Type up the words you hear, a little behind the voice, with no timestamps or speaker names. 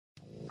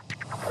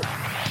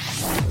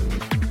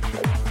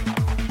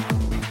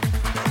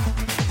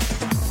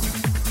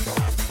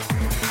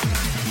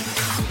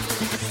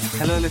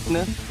Hello,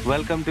 listeners.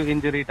 Welcome to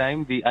Injury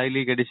Time, the I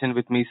League edition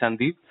with me,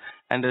 Sandeep.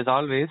 And as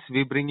always,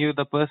 we bring you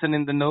the person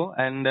in the know.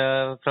 And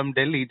from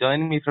Delhi,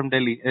 joining me from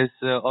Delhi is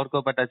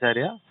Orko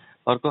Bhattacharya.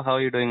 Orko, how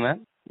are you doing,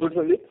 man? Good,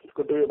 Sandeep.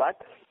 Good to be back.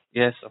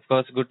 Yes, of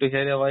course. Good to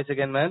hear your voice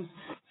again, man.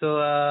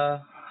 So,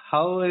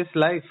 how is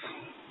life?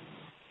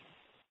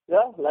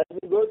 Yeah, life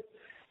is good.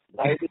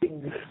 I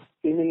think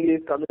seemingly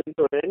is coming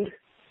to an end,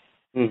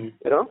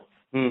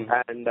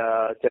 and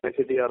Chennai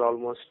City are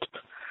almost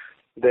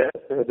there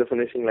at the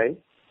finishing line.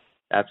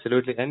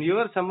 Absolutely. And you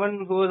are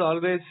someone who is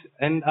always,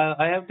 and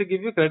I have to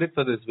give you credit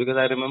for this because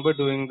I remember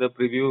doing the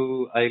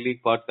preview I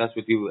League podcast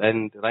with you,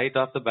 and right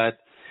off the bat,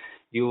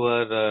 you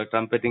were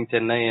trumpeting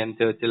Chennai and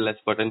Churchill as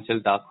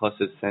potential dark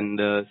horses, and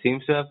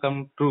seems to have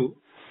come true.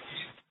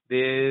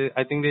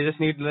 I think they just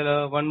need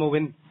one more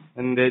win,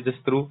 and they're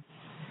just through.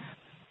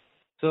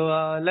 So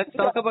let's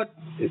talk about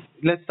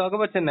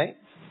Chennai.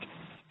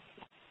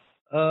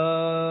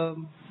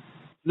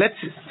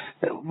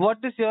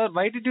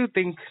 Why did you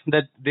think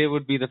that they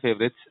would be the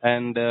favorites,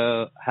 and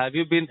have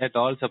you been at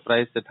all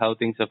surprised at how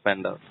things have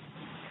panned out?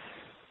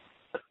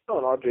 No,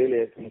 not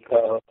really. I think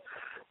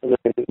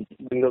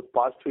in the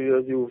past few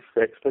years, you've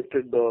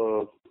expected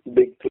the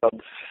big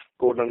clubs,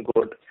 quote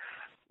unquote,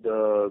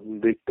 the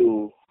big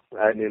two,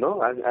 and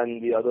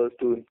and the others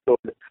to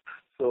implode.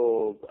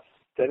 So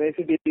Chennai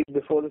City,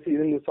 before the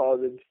season, you saw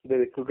that they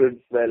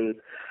recruited well.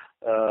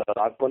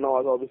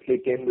 Arpana obviously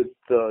came with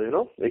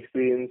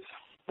experience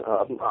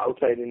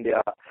outside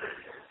India.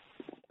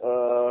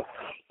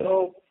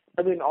 So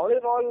I mean, all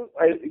in all,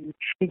 it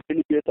shouldn't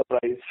really be a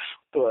surprise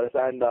to us,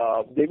 and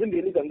they've been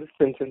really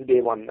consistent since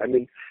day one. I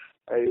mean,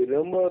 I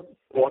remember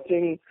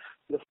watching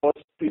the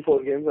first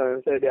 3-4 games, and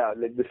I said, yeah,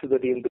 like this is the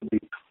team to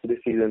beat this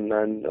season,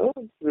 and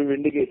we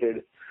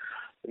vindicated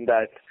in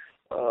that.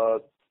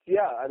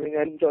 Yeah, I mean,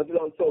 and Churchill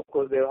also, of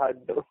course, they've had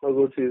a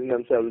good season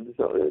themselves.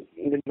 So,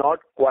 not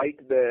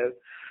quite there.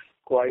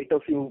 Quite a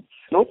few,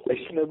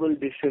 questionable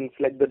decisions,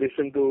 like the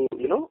decision to,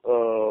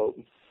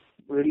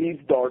 release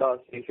Dauda,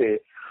 they say,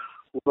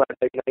 who had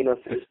like 9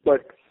 assists.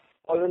 But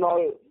all in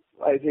all,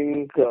 I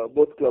think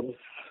both clubs,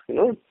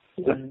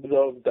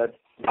 deserve that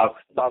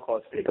dark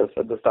horse status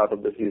at the start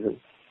of the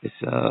season. Yes,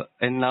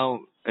 and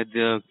now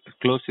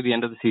close to the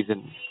end of the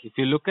season, if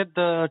you look at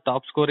the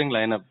top scoring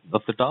lineup,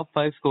 of the top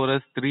 5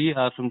 scorers, 3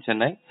 are from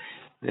Chennai.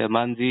 They are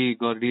Manzi,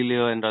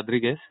 Gordilio and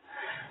Rodriguez.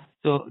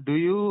 So do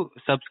you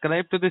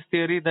subscribe to this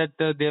theory that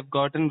they have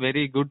gotten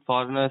very good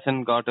foreigners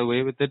and got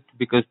away with it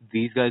because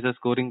these guys are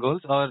scoring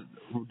goals, or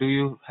do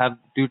you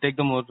take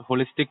the more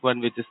holistic one,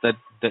 which is that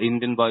the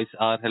Indian boys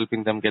are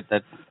helping them get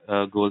that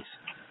goals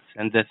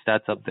and that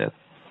stats up there?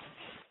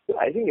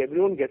 I think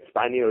everyone gets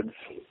Spaniards,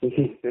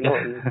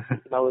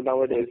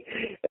 nowadays.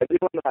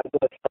 Everyone has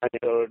a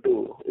Spaniard or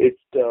two. It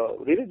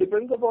really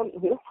depends upon,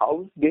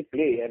 how they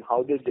play and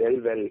how they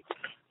gel well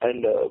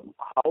and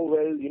how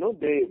well,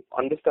 they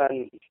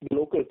understand the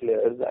local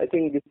players. I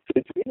think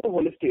it's really a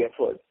holistic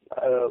effort.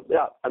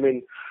 Yeah, I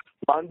mean,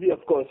 Manji,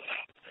 of course,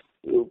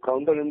 you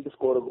count on him to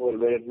score a goal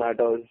where it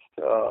matters,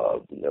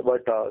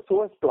 but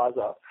so has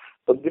Plaza.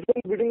 The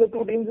difference between the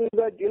two teams is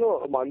that,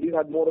 Mandi's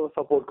had more of a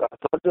support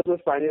cast, not just the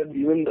Spaniards,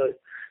 even the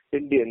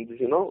Indians,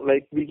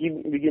 like we keep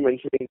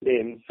mentioning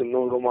names,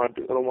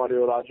 Romario,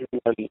 Raju,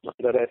 and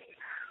the rest.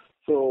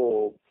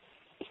 So,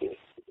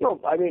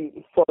 I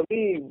mean, for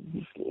me,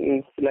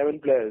 it's 11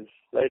 players,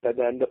 right, at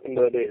the end of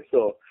the day.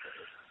 So,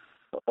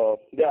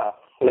 yeah,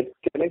 like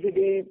Chennai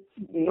City,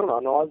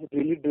 Nawaz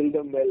really drilled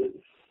them well.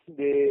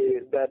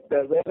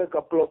 There were a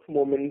couple of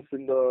moments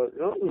in the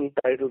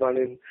title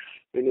run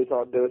when you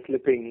thought they were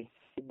slipping,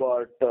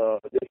 but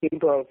they seem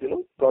to have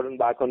gotten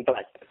back on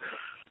track.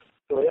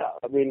 So yeah,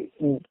 I mean,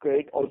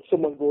 great. Also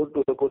must go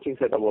to the coaching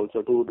setup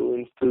also to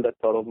instill that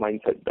sort of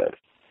mindset there.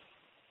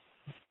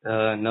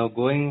 Now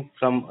going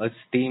from a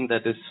team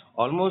that is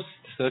almost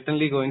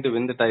certainly going to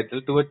win the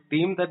title to a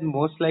team that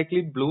most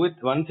likely blew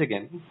it once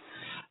again,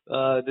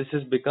 this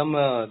has become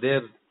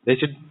they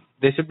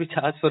should be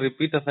charged for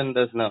repeat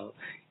offenders now.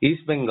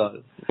 East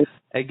Bengal.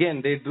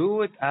 Again, they drew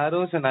with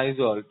Arrows and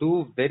Aizawl,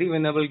 2 very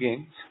winnable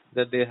games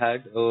that they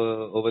had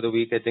over the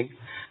week, I think,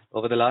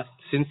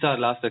 since our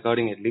last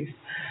recording at least.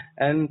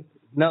 And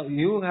now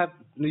you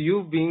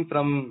being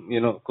from,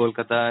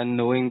 Kolkata and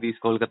knowing these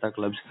Kolkata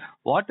clubs,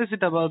 what is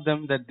it about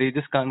them that they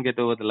just can't get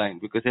over the line?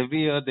 Because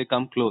every year they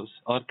come close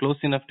or close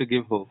enough to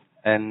give hope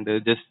and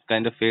just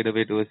kind of fade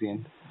away towards the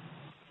end.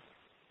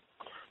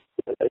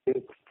 I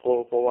think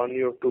for one,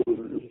 you have to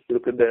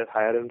look at their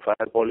hire and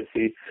fire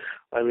policy.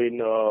 I mean,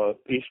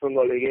 East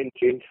Bengal again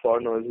changed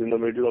foreigners in the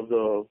middle of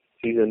the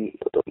season.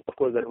 Of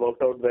course, that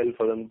worked out well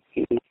for them.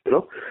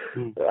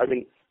 I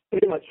mean,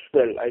 pretty much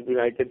well. I mean,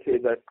 I can say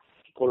that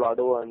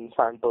Colorado and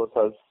Santos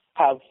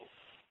have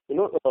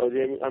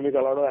Ami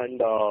Colorado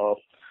and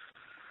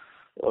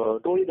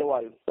Tony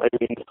Dewal, I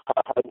mean,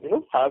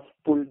 have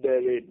pulled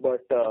their weight.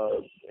 But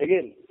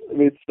again,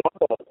 it's not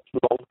a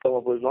long-term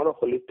approach, it's not a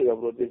holistic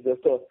approach. It's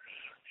just a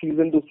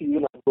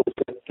season-to-season approach.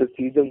 The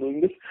season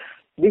doing this.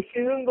 This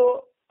season,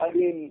 though, I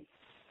mean,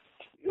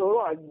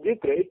 I give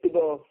credit to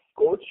the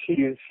coach.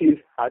 He's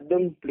had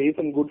them play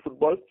some good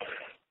football.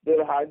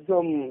 They've had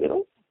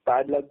some,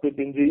 bad luck with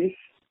injuries.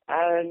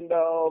 And,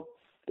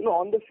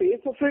 on the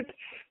face of it,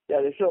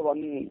 yeah, they should have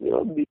won,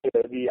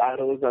 the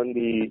Arrows and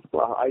the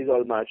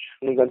Aizawl match.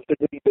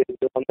 Considering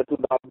they won the two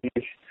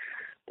derbies.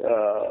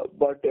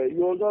 But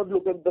you also have to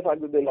look at the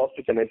fact that they lost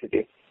to Chennai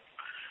City.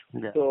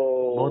 Yeah.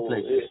 So, Both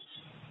legs.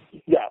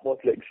 Yeah, both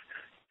legs.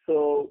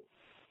 So,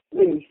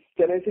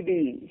 Chennai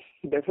City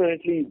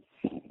definitely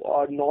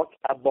are not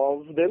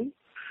above them.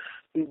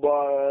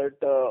 But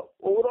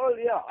overall,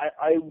 yeah,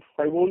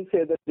 I won't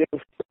say that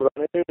they've run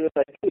away with the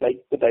title like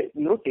the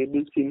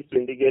table seems to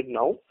indicate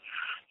now.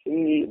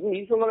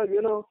 East Bengal have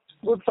given a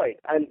good fight,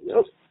 and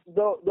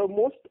the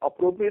most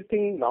appropriate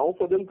thing now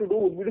for them to do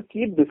would be to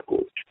keep this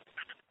coach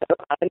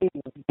and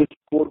this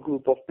core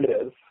group of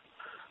players.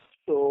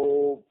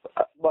 So,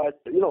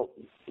 but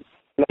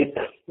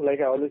like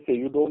I always say,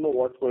 you don't know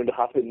what's going to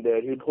happen there.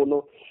 You don't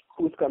know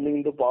who's coming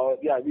into power.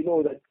 Yeah, we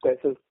know that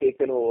Quest has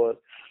taken over.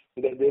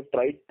 They've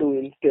tried to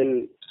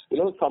instill,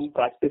 some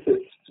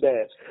practices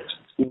there.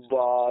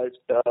 But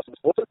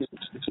what is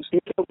the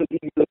future of the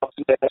league is up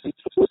there? And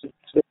so is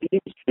the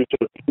team's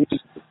future.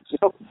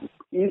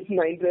 Is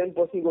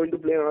 99% going to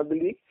play another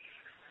league?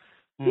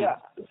 Yeah,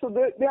 so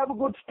they have a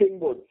good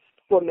springboard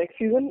for next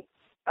season.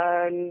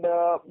 And,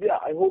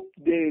 I hope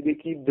they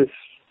keep this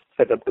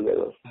set up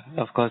together.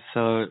 Of course,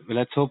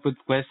 let's hope with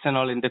Quest and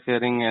all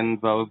interfering and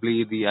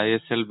probably the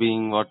ISL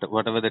being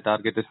whatever the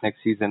target is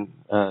next season.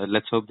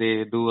 Let's hope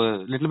they do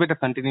a little bit of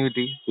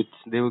continuity,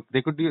 which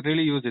they could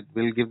really use it.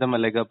 Will give them a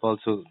leg up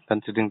also,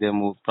 considering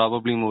they're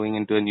probably moving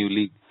into a new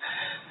league.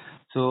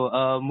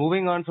 So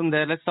moving on from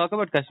there, let's talk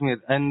about Kashmir.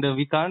 And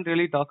we can't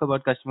really talk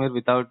about Kashmir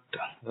without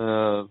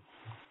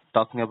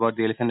talking about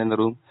the elephant in the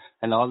room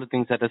and all the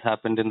things that has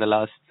happened in the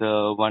last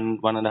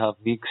 1.5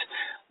 weeks.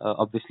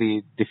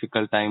 Obviously,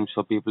 difficult times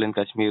for people in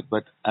Kashmir.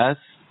 But as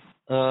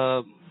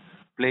a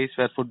place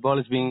where football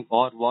is being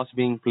or was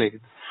being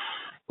played,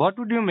 what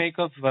would you make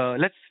of?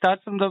 Let's start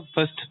from the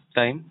first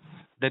time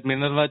that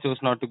Minerva chose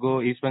not to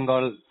go. East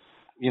Bengal,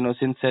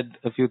 since said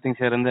a few things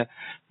here and there,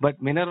 but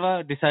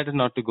Minerva decided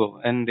not to go,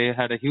 and they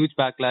had a huge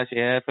backlash.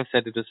 AIFF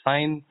said it was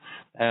fine,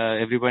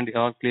 everybody,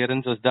 all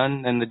clearance was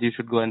done, and that you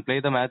should go and play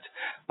the match,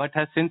 but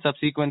has since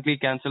subsequently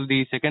cancelled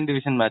the second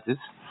division matches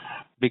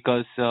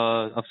because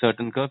of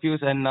certain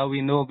curfews, and now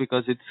we know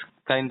because it's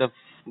kind of,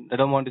 I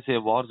don't want to say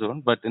a war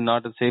zone, but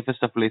not the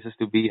safest of places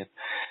to be in.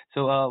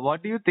 So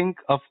what do you think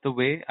of the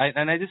way,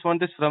 and I just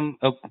want this from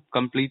a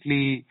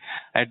completely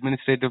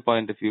administrative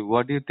point of view,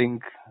 what do you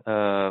think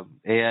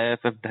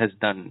AIFF has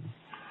done?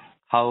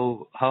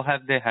 How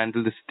have they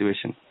handled the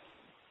situation?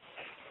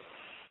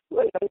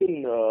 Well, I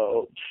mean,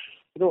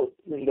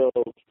 in the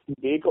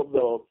wake of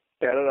the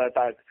terror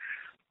attack,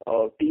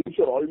 teams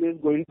are always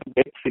going to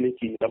get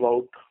finicky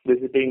about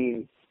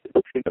visiting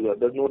Srinagar.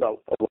 There's no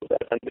doubt about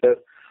that, and they're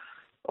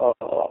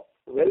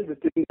well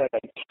within that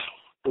right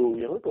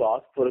to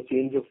ask for a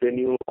change of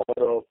venue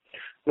or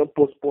a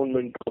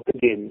postponement of the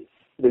game.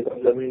 Because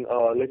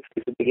let's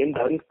face it, the game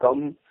doesn't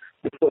come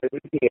before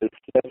everything else.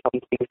 There are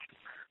some things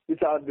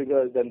which are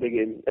bigger than the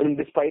game. I mean,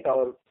 despite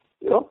our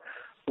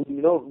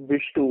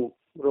wish to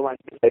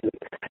romanticize it.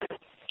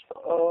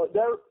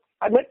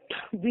 I met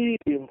the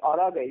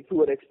Ara guys who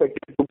were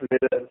expected to play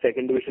their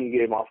second division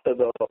game after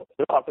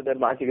their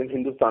match against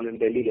Hindustan in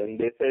Delhi, and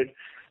they said,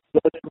 "No,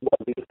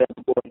 they have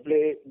to go and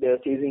play. They are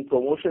chasing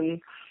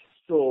promotion."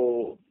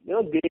 So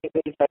they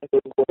decided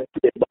to go and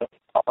play. But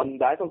on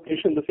that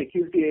occasion, the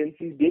security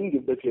agencies didn't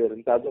give the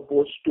clearance, as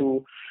opposed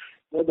to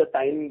the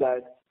time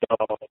that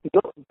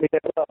they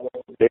never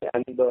allowed to play.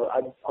 And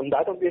on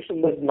that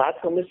occasion, the match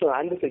commissioner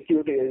and the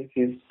security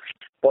agencies,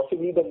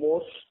 possibly the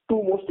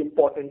two most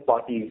important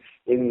parties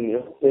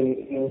in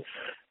the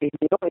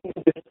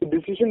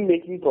decision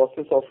making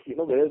process of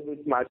whether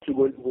this match is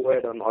going to go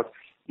ahead or not.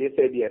 They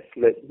said yes,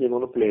 we're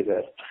going to play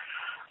there.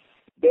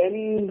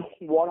 Then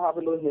what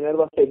happened was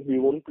Minerva said we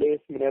won't play.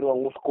 Minerva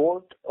moved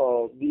court.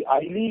 The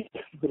I-League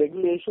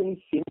regulations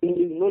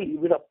seemingly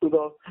leave it up to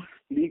the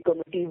league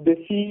committee. If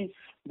they see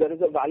there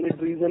is a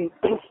valid reason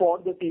for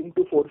the team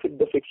to forfeit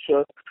the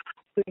fixture,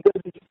 they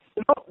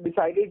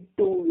decided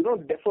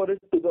to defer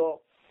it to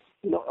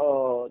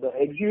the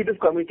executive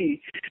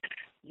committee.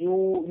 You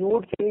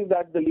would think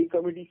that the league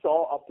committee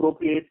saw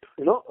appropriate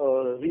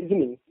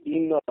reasoning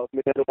in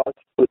Minerva's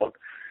report.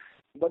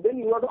 But then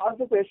you have to ask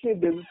the question,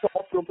 if they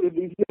saw appropriate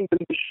reasoning, then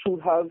they should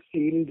have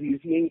seen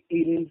reasoning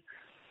in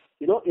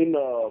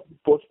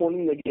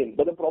postponing the game.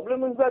 But the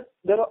problem is that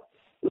there are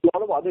a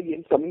lot of other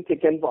games coming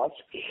thick and fast.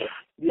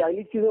 The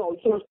I-League season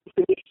also has to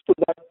finish so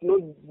that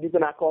you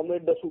can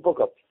accommodate the Super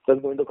Cup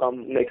that's going to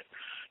come next.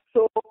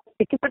 So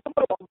it's a bit of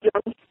a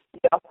logjam.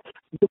 Yeah,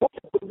 the most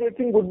appropriate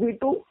thing would be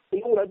to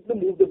let them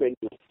move the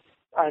venue.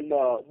 And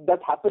that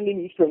happened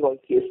in East Bengal's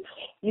case.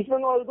 East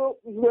Bengal, although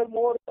we were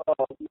more,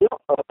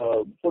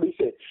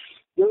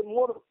 they were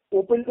more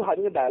open to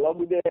having a dialogue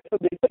with the so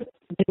they said,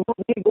 we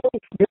go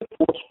if we are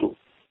forced to.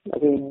 I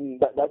mean,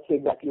 that's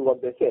exactly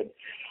what they said.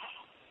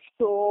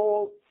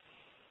 So,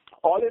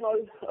 all in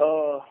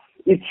all,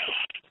 it's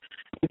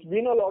it's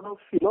been a lot of,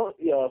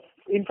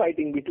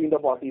 infighting between the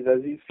parties,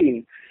 as we've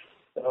seen.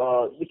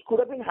 It could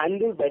have been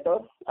handled better.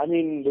 I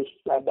mean,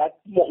 at that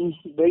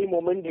very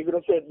moment, they could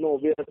have said, no,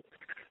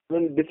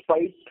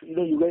 despite,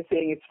 you guys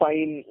saying it's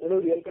fine,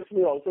 Real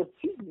Kashmir also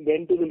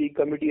went to the league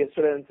committee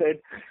yesterday and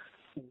said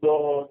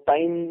the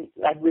time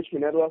at which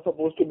Minerva was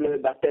supposed to play,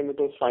 at that time it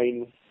was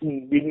fine.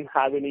 We didn't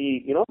have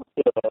any,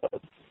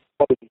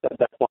 problems at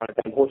that point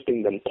and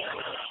hosting them.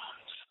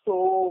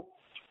 So,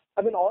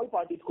 I mean, all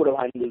parties could have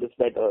handled this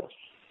better.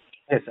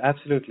 Yes,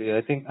 absolutely.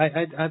 I think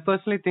I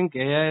personally think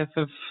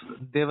AIFF,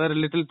 they were a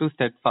little too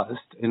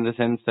steadfast in the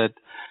sense that,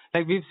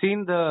 like, we've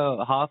seen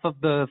the half of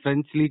the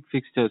French league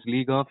fixtures,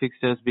 Ligue 1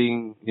 fixtures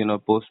being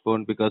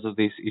postponed because of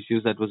these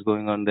issues that was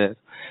going on there.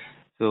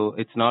 So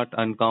it's not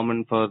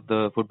uncommon for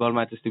the football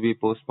matches to be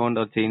postponed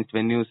or changed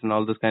venues and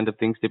all those kind of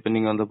things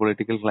depending on the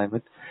political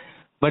climate.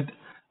 But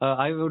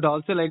I would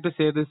also like to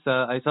say this.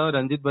 I saw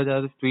Ranjit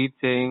Bajaj's tweet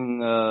saying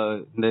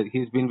that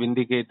he's been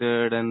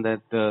vindicated and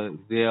that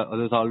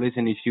there's always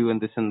an issue and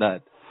this and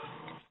that.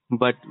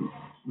 But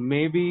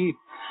maybe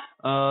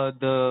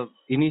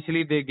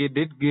initially they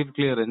did give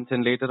clearance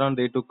and later on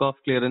they took off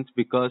clearance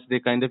because they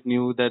kind of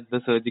knew that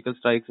the surgical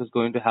strikes was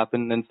going to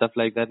happen and stuff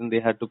like that and they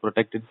had to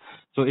protect it.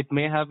 So it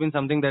may have been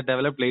something that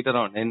developed later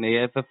on and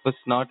AFF was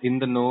not in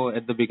the know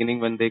at the beginning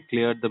when they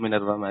cleared the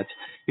Minerva match.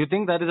 You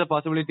think that is a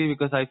possibility?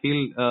 Because I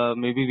feel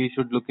maybe we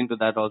should look into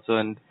that also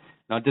and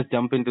not just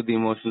jump into the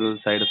emotional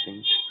side of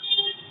things.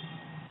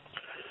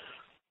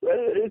 Well,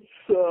 it's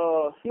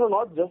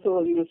not just a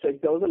legal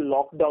strike. There was a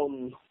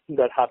lockdown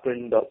that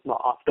happened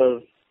after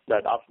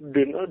that,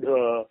 during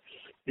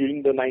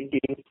the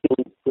 19th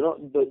to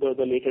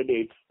the later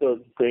dates,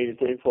 the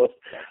 21st.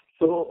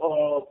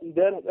 So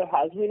there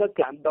has been a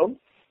clampdown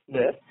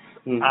there,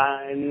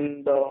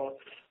 and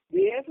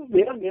the AFF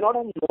may not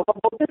have known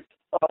about it,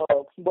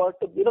 but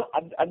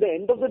at the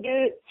end of the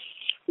day,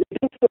 it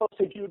is the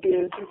security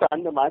agencies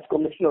and the match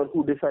commissioner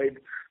who decide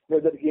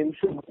whether the game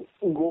should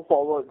go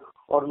forward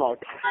or not,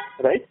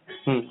 right?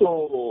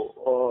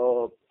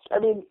 So, I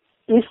mean,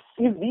 if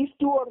these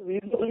two are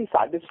reasonably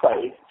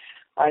satisfied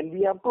and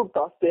we have to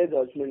trust their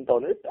judgment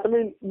on it, I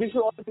mean, we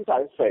should all be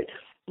satisfied.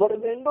 But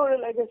at the end of it,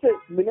 like I said,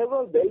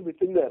 Minerva is well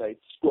within their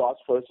rights to ask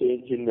for a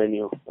change in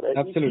venue, right?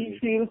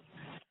 Absolutely.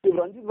 If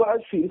Ranjit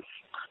Bajaj feels,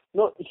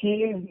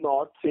 he is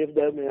not safe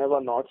there,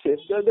 Minerva not safe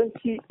there, then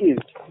he is.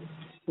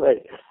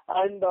 Right.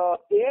 And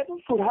AFF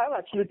should have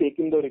actually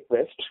taken the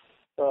request.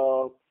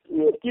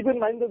 Keep in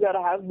mind that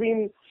there have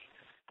been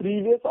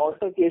previous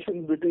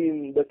altercations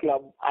between the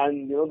club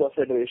and, the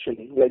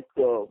federation. Like,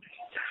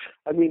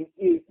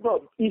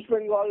 East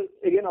Bengal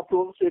again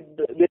approached it.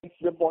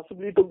 They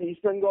possibly took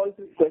East Bengal's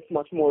request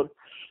much more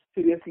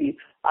seriously.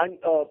 And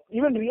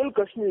even Real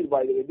Kashmir,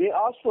 by the way, they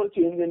asked for a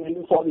change in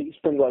venue for the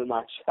East Bengal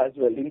match as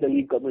well in the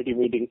league committee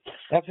meeting.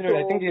 Absolutely.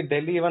 So, I think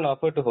Delhi even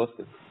offered to host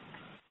it.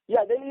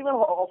 Yeah, they even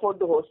offered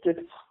to host it.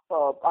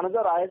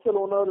 Another ISL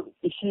owner,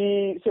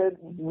 he said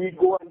we'd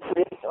go and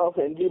play a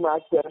friendly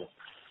match there.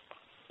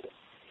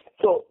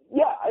 So,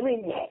 yeah, I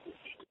mean,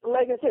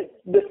 like I said,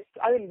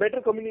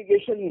 better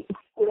communication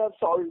could have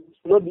solved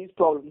these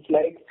problems,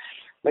 like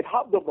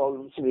half the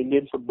problems in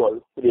Indian football,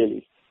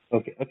 really.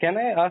 Okay. Can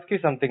I ask you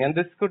something? And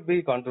this could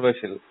be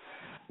controversial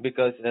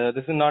because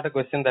this is not a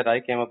question that I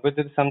came up with.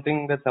 It's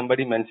something that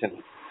somebody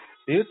mentioned.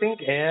 Do you think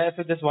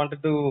AIF just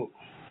wanted to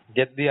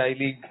get the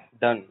I-League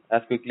done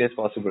as quickly as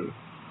possible?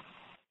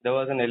 There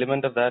was an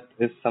element of that,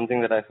 is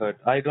something that I heard.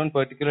 I don't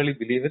particularly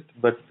believe it,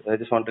 but I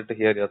just wanted to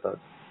hear your thoughts.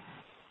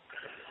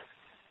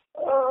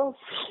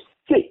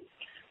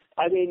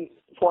 I mean,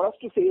 for us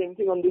to say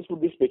anything on this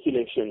would be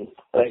speculation.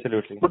 Right?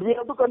 Absolutely. But we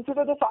have to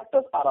consider the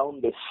factors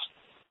around this.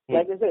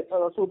 Like I said,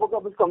 Super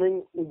Cup is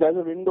coming. There's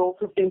a window,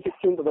 15,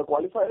 16 to the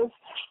qualifiers.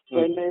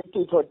 29th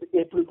to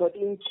April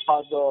 13th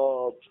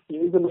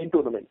is the main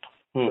tournament.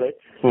 Right?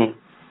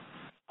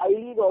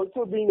 I-League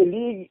also being a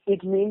league,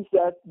 it means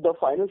that the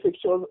final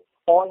fixtures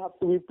all have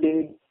to be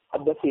played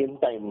at the same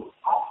time.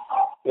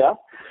 Yeah?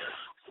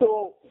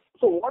 So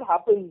what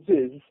happens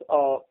is,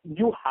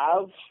 you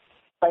have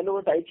kind of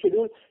a tight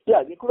schedule.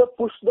 Yeah, they could have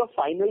pushed the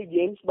final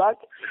games back,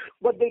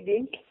 but they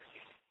didn't.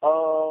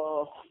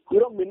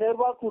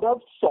 Minerva could have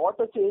sought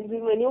a change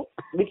in venue,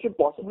 which it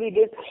possibly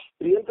did.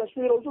 Real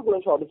Kashmir also could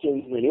have sought a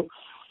change in venue.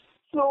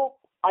 So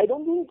I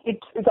don't think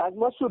it's as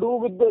much to do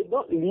with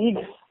the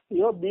league,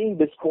 being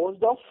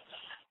disposed of,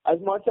 as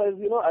much as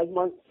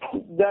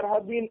there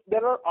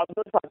are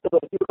other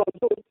factors. You could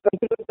also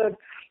consider that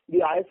the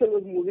ISL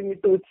was moving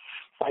into its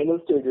final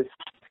stages.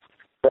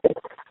 Right?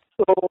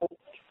 So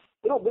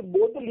with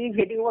both the leagues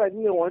getting over, I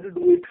think they wanted to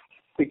do it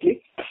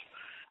quickly.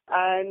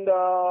 And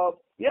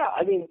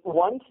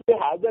once they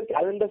have their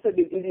calendar set,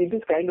 it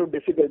is kind of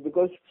difficult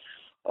because,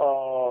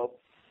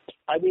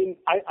 I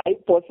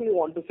personally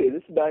want to say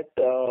this, that,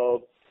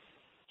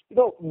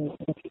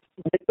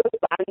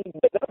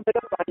 better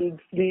better fans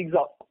leagues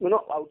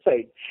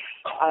outside,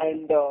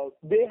 and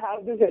they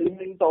have this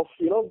element of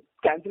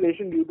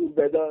cancellation due to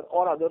weather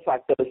or other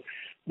factors.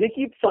 They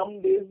keep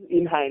some days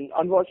in hand.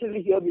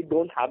 Unfortunately, here we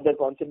don't have that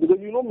concept because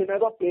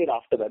Minerva played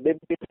after that. They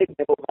played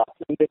Minerva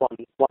and they won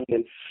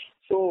 1-0.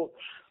 So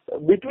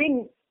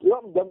between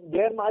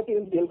their match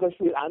against Jammu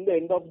Kashmir and the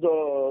end of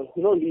the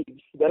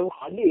leagues, there was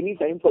hardly any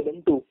time for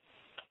them to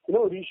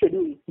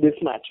reschedule this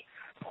match,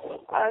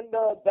 and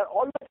that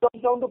all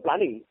comes down to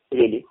planning,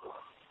 really.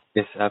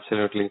 Yes,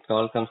 absolutely. It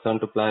all comes down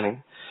to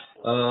planning.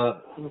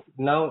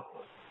 Now,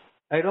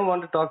 I don't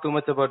want to talk too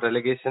much about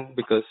relegation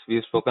because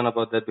we've spoken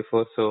about that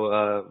before.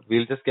 So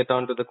we'll just get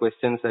on to the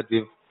questions that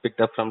we've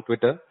picked up from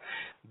Twitter.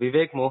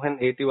 Vivek Mohan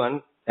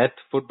 81 at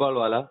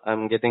Footballwala.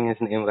 I'm getting his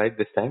name right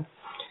this time.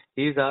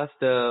 He's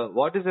asked,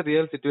 what is the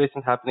real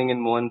situation happening in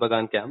Mohan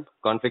Bagan camp?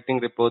 Conflicting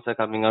reports are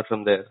coming out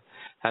from there.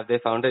 Have they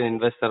found an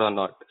investor or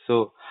not?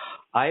 So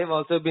I have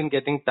also been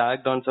getting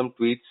tagged on some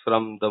tweets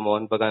from the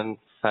Mohan Bagan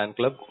fan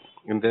club.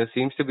 And there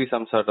seems to be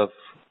some sort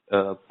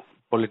of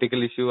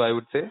political issue, I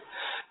would say.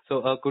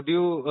 So could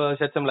you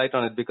shed some light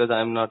on it, because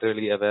I'm not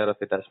really aware of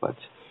it as much?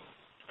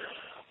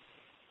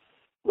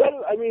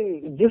 Well, I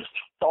mean, just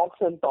talks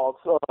and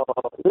talks.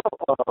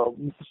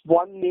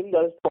 One name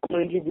that has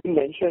prominently been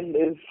mentioned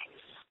is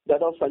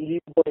that of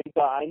Sanjeev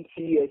Goenka and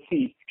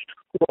CSC,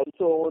 who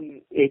also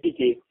own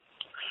ATK.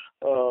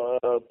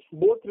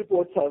 Both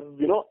reports have,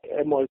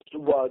 emerged.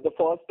 The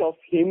first of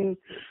him,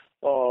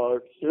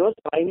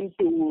 trying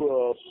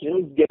to,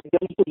 get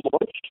them to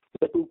merge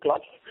the two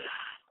clubs.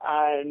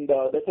 And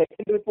the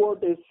second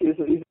report is of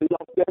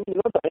them,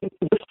 trying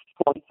to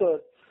sponsor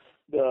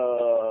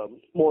the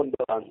Mohan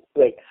Bagan.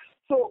 Right.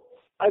 So,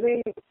 I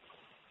mean,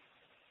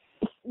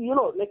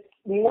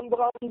 Mohan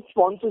Bagan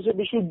sponsorship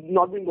issue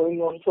not been going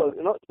on for,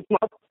 it's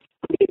not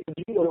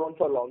been going on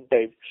for a long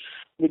time,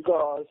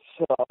 because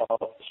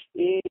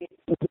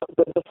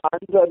the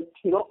fans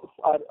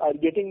are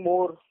getting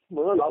more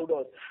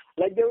louder,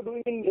 like they were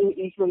doing in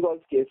East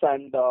Bengal's case,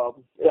 and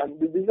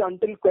this is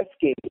until Quest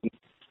came in.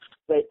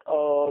 Like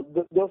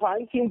the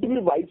fans seem to be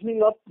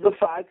wisening up the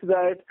fact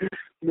that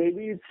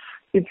maybe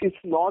it's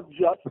not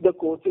just the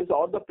coaches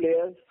or the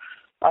players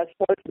as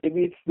such.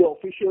 Maybe it's the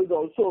officials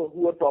also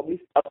who are probably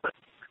stuck,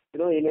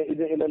 in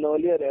an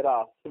earlier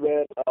era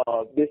where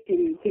they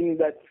still think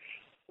that,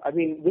 I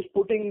mean, just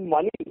putting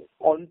money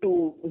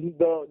onto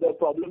the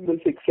problem will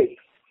fix it.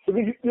 So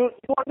you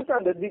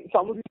understand that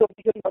some of these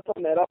officials are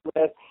from an era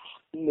where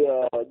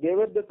they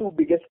were the two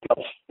biggest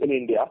clubs in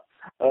India.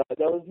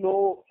 There was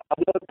no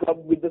other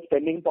club with the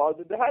spending power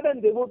that they had,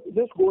 and they would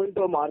just go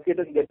into a market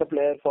and get a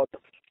player for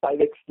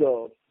 5x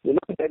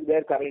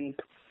their current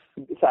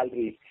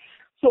salary.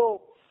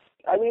 So,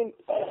 I mean,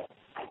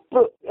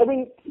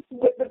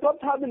 the clubs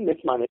have been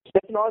mismanaged.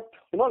 Let's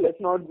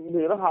not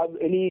have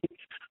any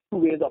two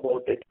ways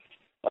about it.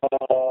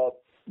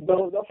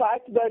 The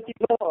fact that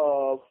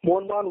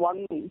Mohan Bagan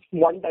won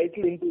one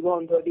title in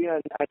 2013,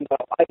 and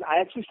I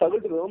actually struggle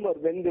to remember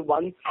when they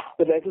won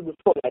the title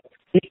before that.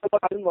 East Bengal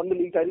hasn't won the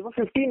league title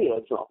for 15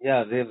 years now.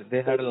 Yeah,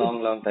 they had a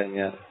long time.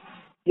 Yeah.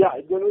 Yeah,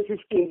 it's going to be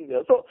 15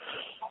 years. So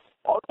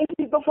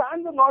honestly, the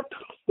fans are not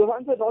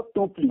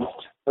too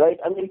pleased, right?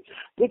 I mean,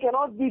 they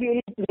cannot be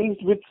really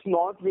pleased with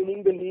not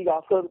winning the league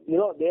after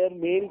their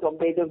main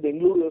competitors,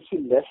 Bengaluru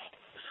FC, left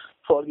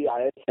for the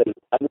ISL.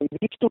 I mean,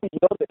 these 2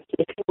 years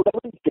especially would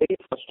have been very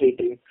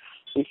frustrating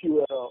if you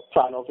were a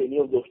fan of any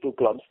of those two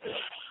clubs.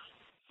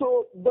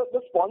 So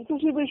the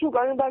sponsorship issue,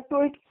 coming back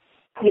to it,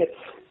 yes,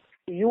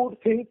 you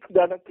would think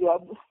that a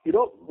club,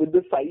 with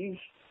the size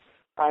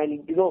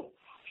and,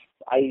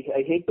 I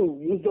hate to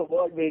use the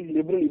word very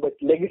liberally, but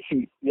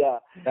legacy, yeah.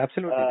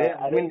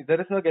 Absolutely.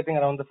 There is no getting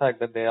around the fact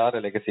that they are a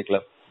legacy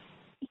club.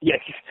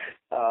 Yes.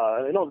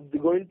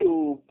 They're going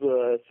to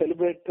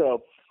celebrate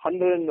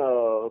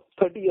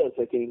 130 years,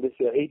 I think, this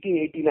year,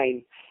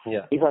 1889,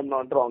 if I'm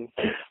not wrong.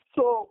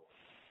 So,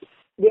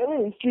 they're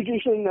an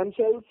institution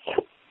themselves,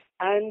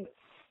 and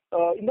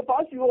in the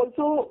past, you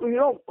also,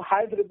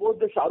 had reports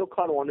that Shah Rukh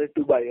Khan wanted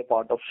to buy a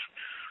part of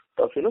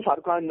Shah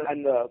Rukh Khan,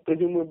 and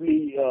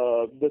presumably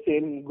the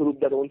same group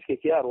that owns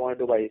KKR wanted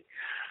to buy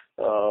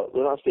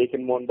stake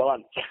in Mohan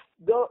Bagan.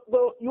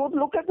 You would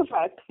look at the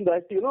fact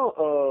that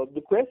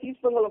the Quest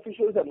East Bengal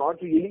officials are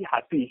not really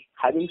happy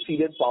having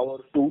ceded power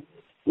to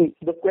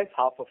the Quest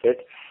half of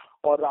it,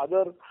 or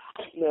rather,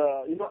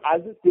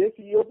 as their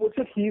CEO puts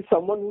it, he's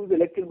someone who's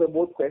elected by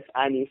both Quest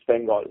and East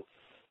Bengal.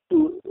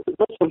 So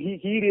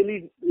he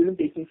really isn't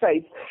taking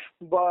sides,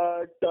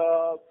 but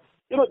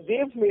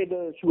they've made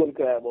a hue and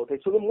cry about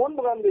it. So the Mohan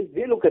Bagan guys,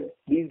 they look at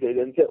these days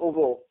and say,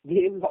 oh,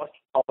 they've lost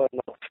power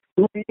now.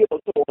 Do we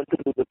also want to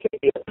do the same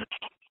here?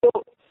 So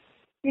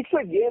it's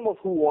a game of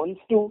who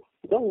wants to,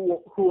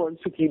 who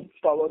wants to keep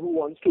power, who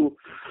wants to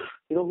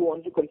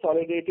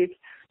consolidate it.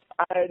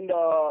 And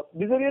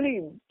these are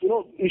really,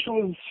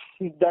 issues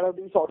that have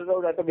been sorted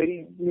out at a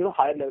very,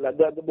 higher level,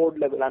 at the board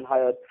level and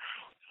higher.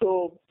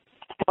 So,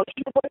 I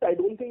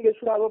don't think they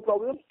should have a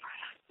problem.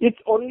 It's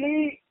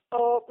only,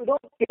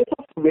 case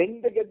of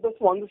when they get the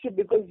sponsorship,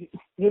 because,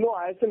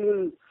 ISL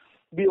will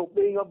be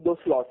opening up those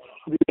slots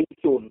really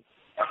soon,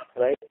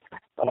 right?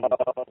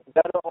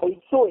 There are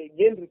also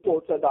again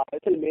reports that the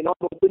ISL may not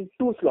open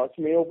 2 slots,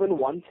 may open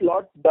 1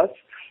 slot, thus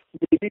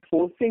maybe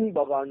forcing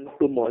Bagan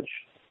to merge.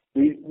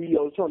 We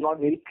also are not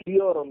very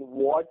clear on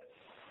what's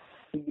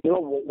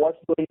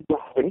going to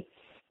happen.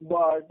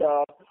 But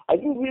I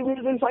think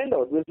we'll find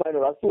out. We'll find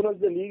out as soon as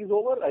the league is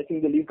over. I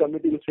think the league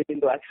committee will straight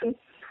into action.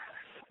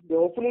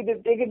 Hopefully they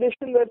take a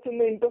decision that's in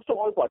the interest of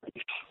all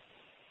parties.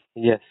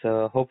 Yes,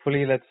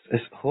 hopefully let's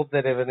hope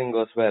that everything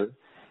goes well.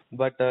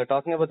 But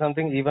talking about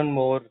something even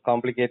more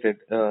complicated,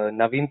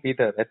 Naveen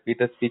Peter at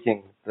Peter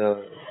Speaking,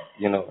 the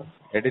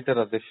editor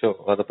of the show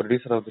or the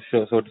producer of the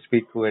show, so to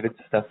speak, who edits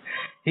stuff,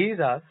 he's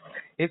asked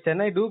if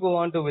Chennai do go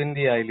on to win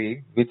the I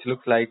League, which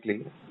looks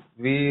likely,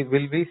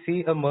 will we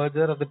see a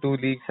merger of the 2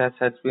 leagues as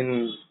has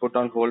been put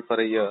on hold for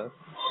a year,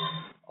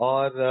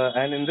 or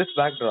and in this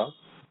backdrop,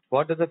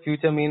 what does the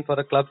future mean for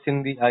the clubs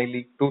in the I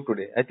League 2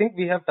 today? I think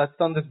we have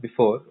touched on this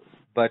before,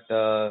 but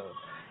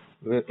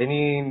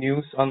any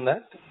news on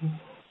that?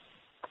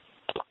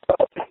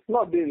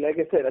 Not really. Like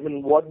I said, I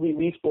mean, what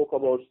we spoke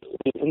about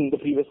in the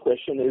previous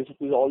question is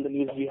all the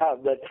news we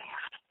have that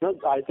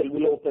ISL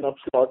will open up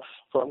slots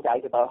from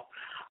Calcutta.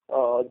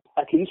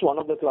 At least one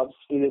of the clubs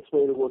is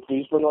expected to go to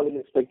East Bengal is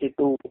expected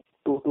to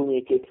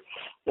make it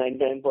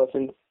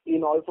 99%.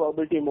 In all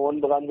probability,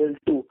 Mohan Bagan will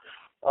too.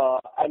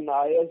 And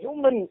I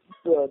assume when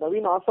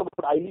Naveen asked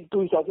about I League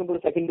 2, he's talking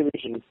about the second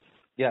division.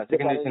 Yeah,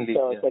 second division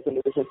league. Second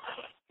division.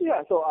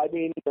 Yeah, so I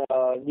mean,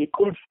 we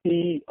could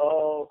see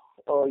a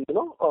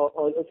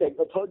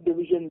third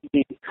division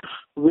league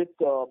with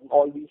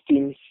all these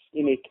teams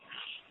in it.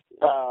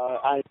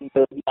 And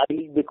the I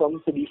League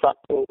becomes the de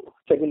facto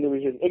second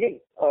division. Again,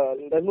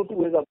 there's no two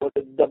ways about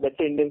it. The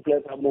better Indian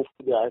players have moved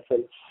to the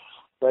ISL,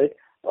 right?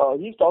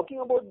 He's talking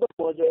about the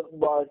merger,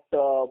 but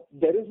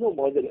there is no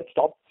merger. Let's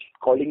stop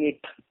calling it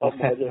a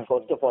merger.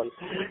 First of all,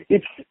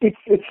 it's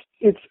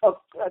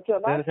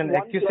there is an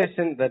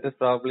accusation that is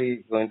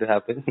probably going to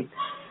happen.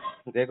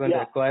 They're going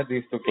to acquire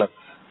these 2 clubs.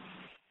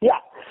 Yeah,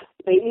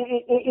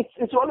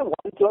 it's only 1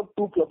 club,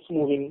 2 clubs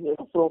moving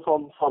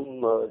from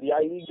the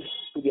I League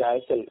to the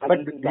ISL.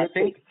 But do you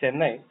think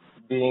Chennai,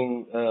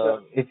 being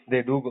if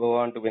they do go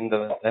on to win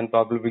and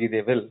probably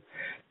they will,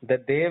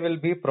 that they will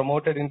be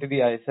promoted into the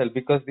ISL?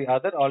 Because the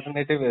other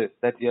alternative is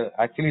that you're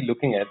actually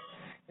looking at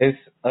is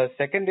a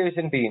second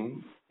division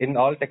team in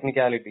all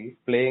technicality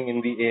playing in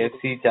the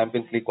AFC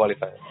Champions League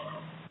qualifier.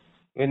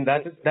 I mean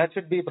that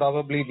should be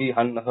probably be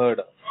unheard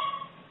of.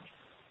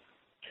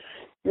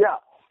 Yeah.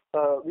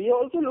 We are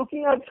also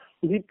looking at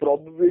the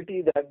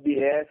probability that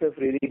the AFF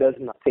really does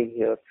nothing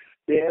here.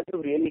 The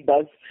AFF really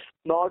does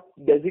not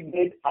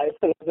designate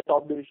ISL as a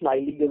top division, I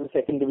League as a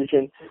second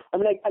division. I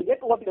mean, I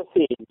get what you're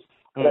saying,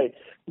 right?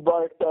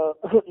 But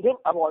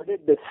they've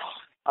avoided this.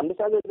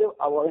 Understand that they've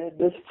avoided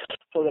this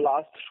for the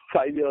last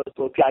 5 years,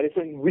 so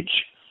clarifying which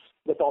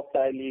the top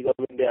tier league of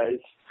India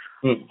is.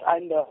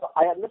 And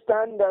I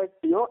understand that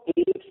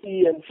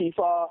AFC and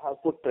FIFA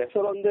have put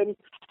pressure on them,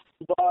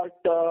 but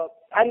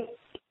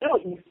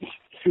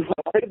you've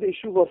avoided the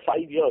issue for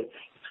 5 years.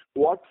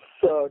 What's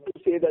to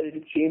say that it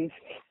will change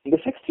in the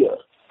 6th year,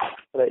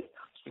 right?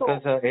 So,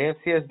 because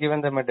AFC has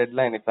given them a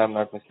deadline, if I'm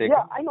not mistaken.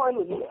 Yeah, I know.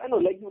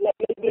 Like you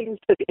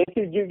said, AFC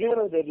has given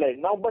a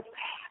deadline now, but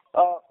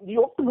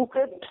you have to look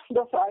at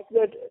the fact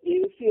that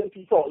AFC and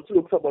FIFA also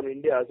looks upon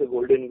India as a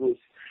golden goose.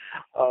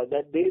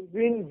 That they've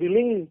been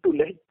willing to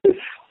let this,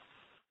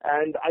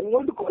 and I'm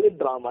going to call it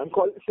drama. I'm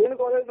going to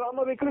call it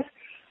drama because,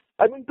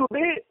 I mean,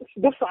 today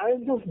the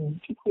fans of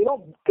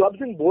clubs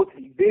in both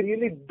leagues, they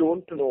really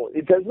don't know.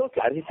 There's no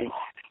clarity.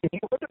 If you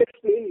want to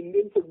explain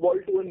Indian football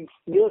to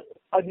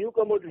a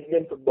newcomer to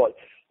Indian football,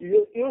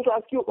 you just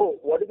ask you,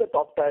 what is the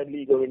top tier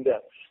league of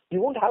India?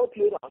 You won't have a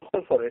clear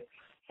answer for it.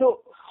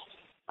 So,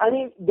 I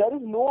mean, there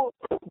is no.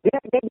 They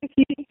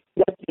see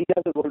that India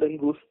is a golden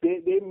goose.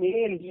 They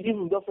may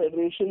leave the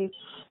federation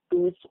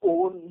to its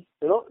own,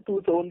 to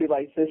its own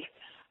devices.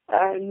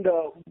 And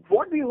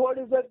what we heard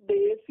is that the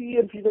AFC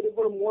and FIFA they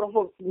put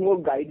more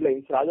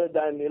guidelines rather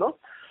than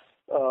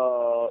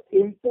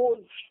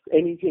impose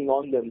anything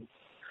on them.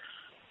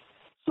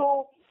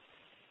 So,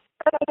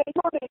 I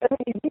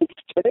mean, if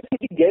Chennai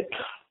City get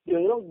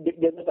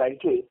the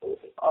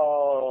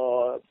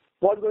title,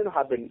 what's going to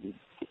happen?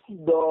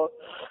 The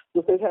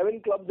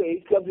 7 clubs, the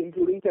 8 clubs,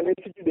 including Chennai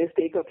City, they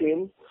stake a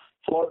claim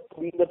for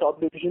being the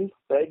top division,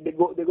 right? They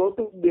go to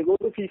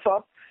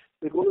FIFA,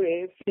 they go to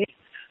AFC.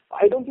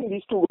 I don't think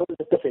these 2 go to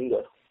lift a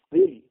finger,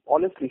 really,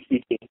 honestly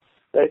speaking,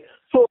 right?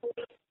 So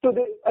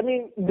they, I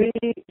mean,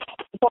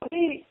 for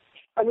me,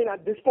 I mean,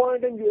 at this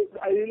point,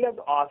 I really have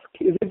to ask: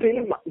 does it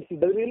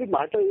really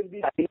matter if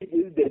the I League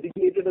is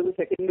designated as a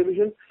second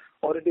division,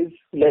 or it is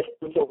left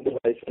to some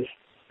devices,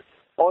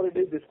 or it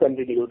is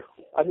discontinued?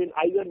 I mean,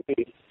 either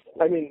way.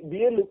 I mean,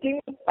 we are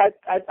looking at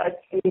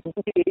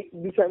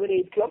the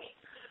 7-8 clubs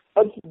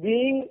as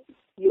being,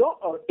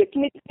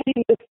 technically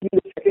in the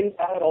second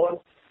tier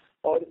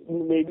or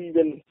maybe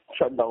even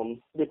shut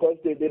down because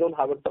they don't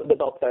have the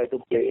top tier to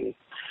play in.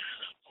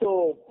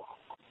 So,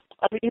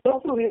 I mean, you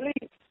have to really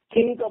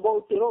think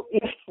about,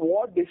 if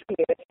what decision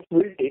AFF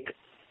will take.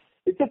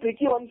 It's a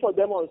tricky one for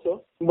them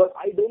also, but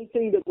I don't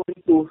think they're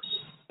going to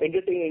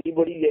entertain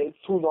anybody else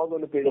who's not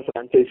going to pay the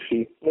franchise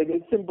fee. Like,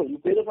 it's simple. You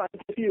pay the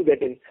franchise fee, you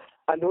get in.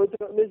 And Rohit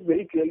Sharma has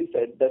very clearly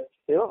said that,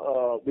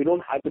 we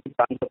don't have any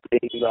plans of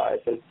playing in the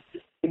ISL,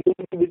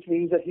 which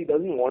means that he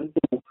doesn't want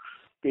to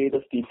pay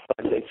the steep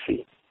franchise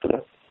fee.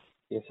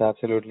 Yes,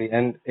 absolutely.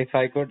 And if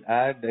I could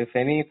add, if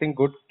anything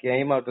good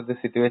came out of the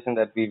situation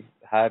that we've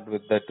had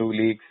with the two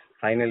leagues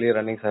finally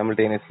running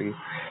simultaneously,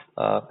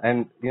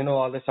 and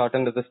all the short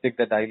end of the stick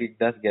that I-League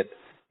does get,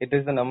 it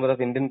is the number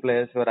of Indian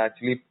players who are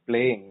actually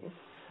playing,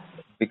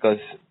 because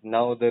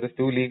now there is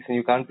two leagues and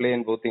you can't play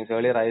in both teams.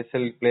 Earlier,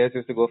 ISL players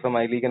used to go from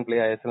I-League and play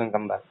ISL and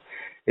come back.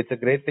 It's a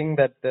great thing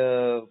that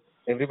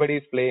everybody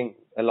is playing.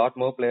 A lot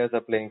more players are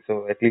playing,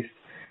 so at least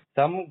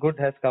some good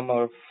has come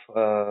out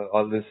of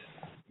all this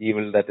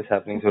evil that is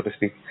happening, so to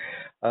speak.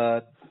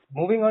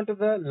 Moving on to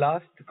the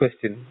last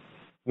question,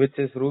 which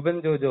is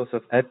Ruben Joe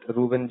Joseph at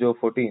Ruben Joe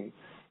 14.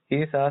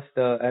 He's asked,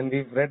 and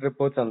we've read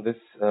reports on this,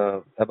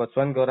 about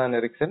Sven Goran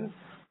Eriksson,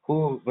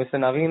 who Mr.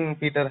 Naveen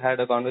Peter had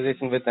a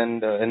conversation with,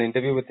 and an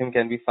interview with him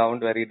can be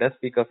found where he does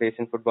speak of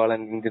Asian football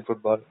and Indian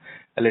football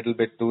a little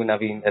bit to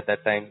Naveen at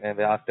that time,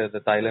 after the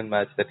Thailand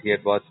match that he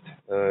had watched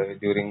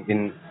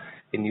in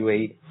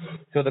UAE.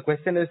 So the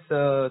question is,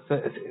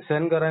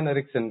 Sven Goran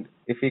Eriksson,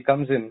 if he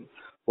comes in,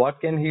 what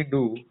can he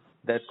do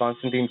that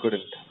Constantine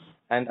couldn't?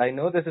 And I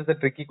know this is a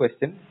tricky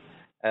question.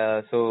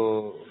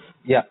 So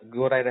yeah,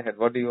 go right ahead.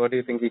 What do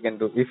you think he can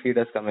do if he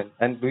does come in?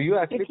 And do you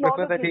actually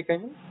prefer that he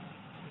can?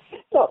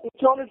 No,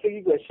 it's not a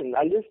tricky question.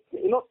 I'll just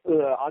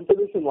answer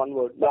this in one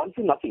word. The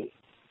answer: nothing.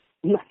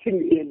 Nothing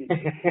really.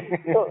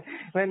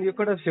 Man, you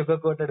could have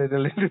sugarcoated it a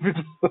little bit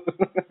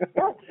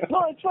more.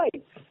 No, it's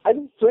fine. I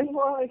think Sven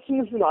Goran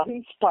Eriksson is an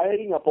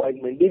uninspiring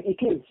appointment. It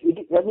is.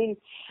 I mean,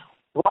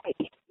 why?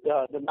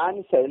 The man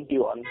is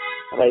 71,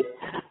 right?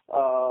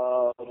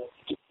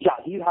 Yeah,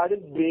 he's had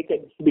his break at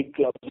big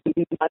clubs.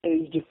 He's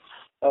managed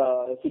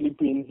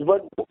Philippines,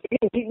 but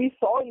we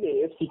saw in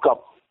the AFC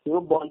Cup,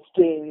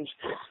 Bonstrange,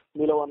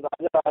 Milovan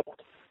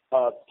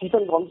Rajat,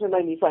 Stephen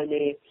Constantine, if I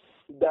may,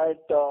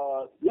 that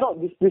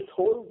this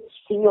whole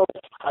thing of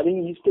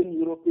having Eastern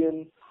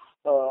European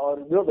or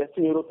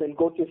Western European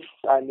coaches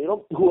and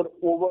who are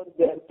over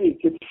their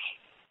peak,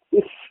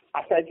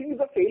 I think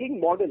it's a failing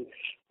model.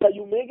 That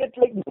you may get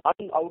like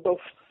one out of,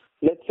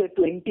 let's say,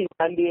 20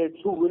 candidates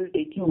who will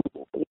take you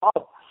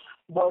up.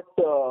 But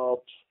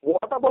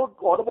what about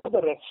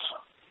the rest?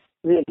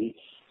 Really?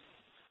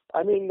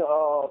 I mean,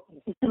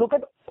 if you look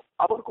at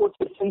our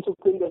coaches since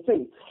Sukhvinder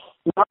Singh,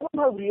 none of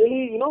them have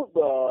really,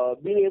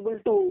 been able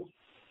to,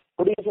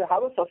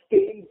 have a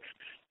sustained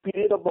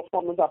period of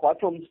performance apart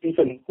from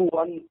Stephen, who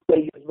won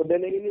 12 years. But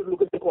then again, you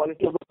look at the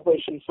quality of the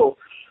question. So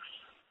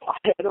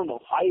I don't know.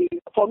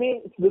 For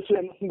me, this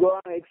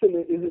Goran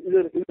Eriksson is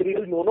a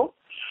real no-no.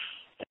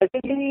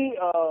 Secondly,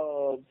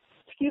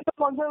 Stephen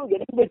Constantine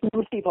getting paid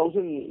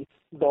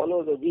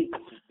 $250,000 a week.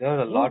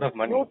 There's a lot of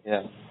money.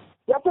 Yeah.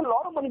 That's a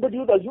lot of money, but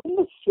you'd assume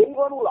the Sven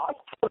Goran will ask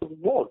for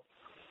more.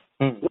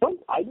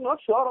 I'm not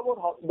sure about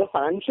how the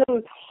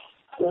financial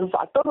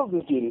factor of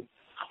this deal.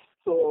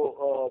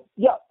 So,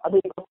 I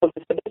mean,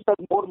 they have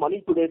more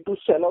money today to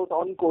sell out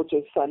on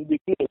coaches and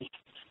big names,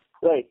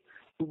 right?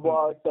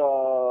 But,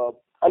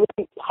 I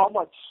mean, how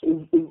much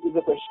is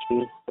the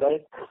question,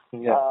 right?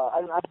 Yeah.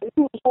 And I think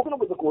we've spoken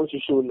about the coach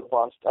issue in the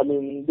past. I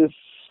mean, this,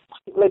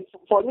 like,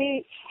 for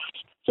me,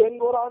 Sven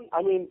Goran,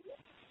 I mean,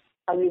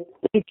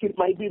 it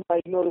might be my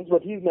ignorance,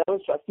 but he's never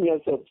struck me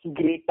as a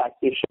great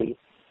tactician.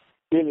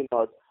 Really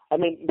not. I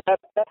mean, there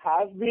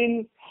have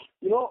been,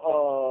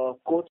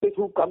 coaches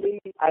who come in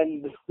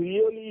and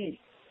really,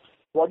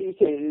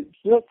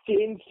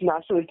 change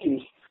national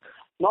teams.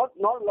 Not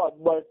a lot,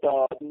 but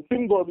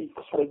Tim Burby,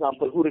 for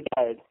example, who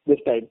retired this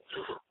time,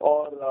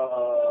 or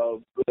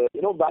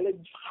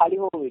Valid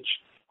Halihovic,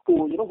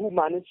 who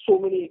managed so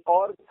many,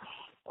 or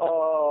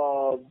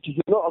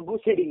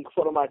Agus Hiddink,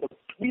 for a matter.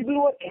 People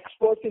who are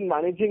experts in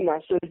managing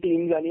national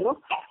teams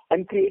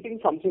and creating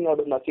something out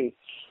of nothing.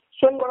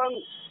 Sven Goran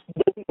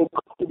doesn't look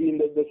to be in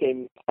the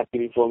same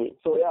category for me.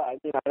 So yeah, I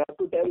mean, I have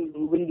to tell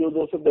Ruben Joe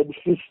Joseph that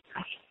this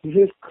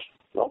is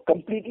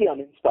completely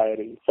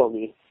uninspiring for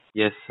me.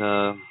 Yes,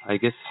 I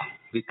guess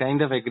we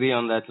kind of agree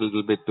on that a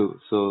little bit too.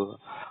 So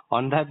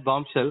on that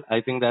bombshell,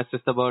 I think that's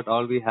just about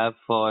all we have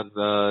for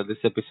this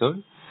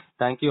episode.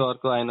 Thank you,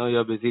 Orko. I know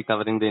you're busy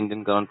covering the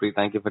Indian Grand Prix.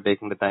 Thank you for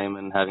taking the time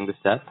and having this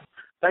chat.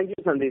 Thank you,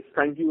 Sandeep.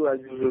 Thank you, as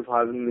usual, for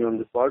having me on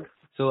this pod.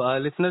 So,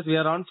 listeners, we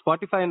are on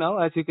Spotify now,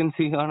 as you can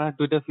see on our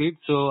Twitter feed.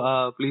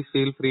 So, please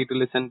feel free to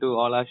listen to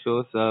all our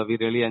shows. We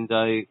really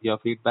enjoy your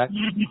feedback.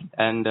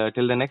 And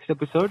till the next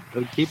episode,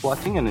 keep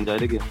watching and enjoy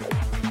the game.